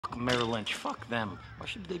Fuck Merrill Lynch, fuck them. Why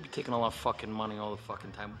should they be taking all our fucking money all the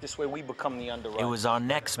fucking time? This way we become the underwriter. It was our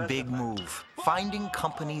next big move, finding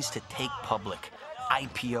companies to take public,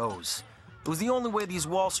 IPOs. It was the only way these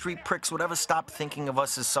Wall Street pricks would ever stop thinking of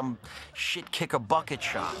us as some shit-kicker-bucket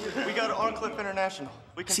shop. We go to Arncliffe International.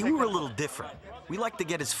 See, we were a little different. We like to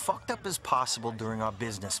get as fucked up as possible during our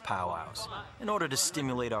business powwows, in order to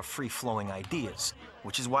stimulate our free-flowing ideas,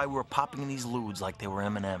 which is why we were popping these lewds like they were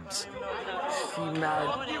M&Ms. See,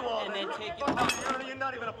 man. You're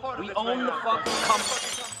not even a part of We own the fucking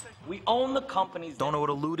company. We own the companies. Don't know what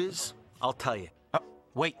a lewd is? I'll tell you.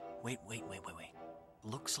 Wait.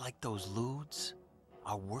 Looks like those lewds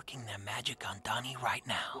are working their magic on Donnie right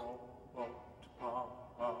now.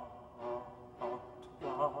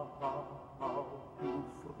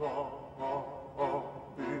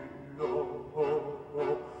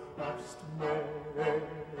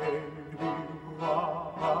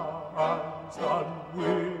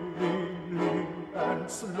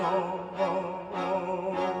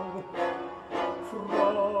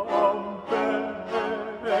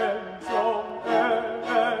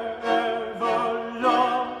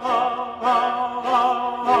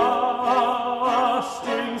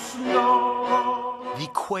 The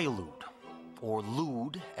Quaalude, or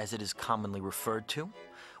lewd as it is commonly referred to,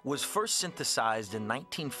 was first synthesized in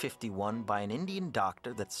 1951 by an Indian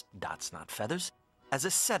doctor, that's dots not feathers, as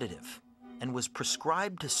a sedative, and was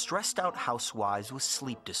prescribed to stressed-out housewives with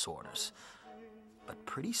sleep disorders. But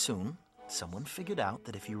pretty soon, someone figured out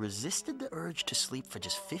that if you resisted the urge to sleep for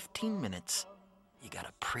just 15 minutes, you got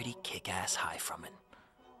a pretty kick-ass high from it.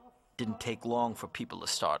 Didn't take long for people to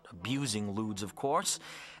start abusing lewds, of course,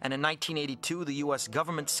 and in 1982, the U.S.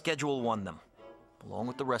 government Schedule I them, along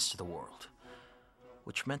with the rest of the world,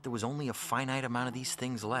 which meant there was only a finite amount of these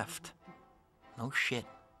things left. No shit.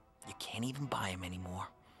 You can't even buy them anymore.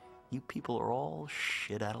 You people are all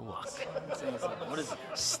shit out of luck. What is it?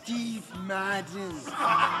 Steve Madden.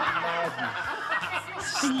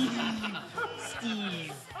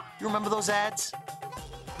 Steve. You remember those ads?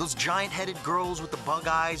 Those giant-headed girls with the bug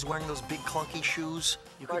eyes wearing those big clunky shoes?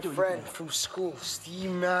 My friend from school, Steve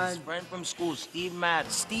Madden. His friend from school, Steve Madden.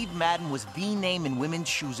 Steve Madden was the name in women's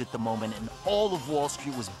shoes at the moment, and all of Wall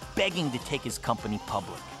Street was begging to take his company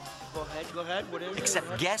public. Go ahead. What is it?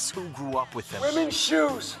 Except guess who grew up with him? Women's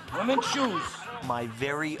shoes. Women's shoes. My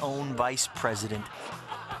very own vice president,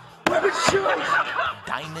 Women's shoes.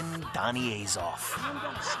 Diamond Donnie Azoff.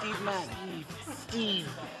 Steve Madden. Steve.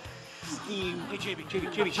 Hey, JB,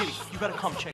 you gotta come check.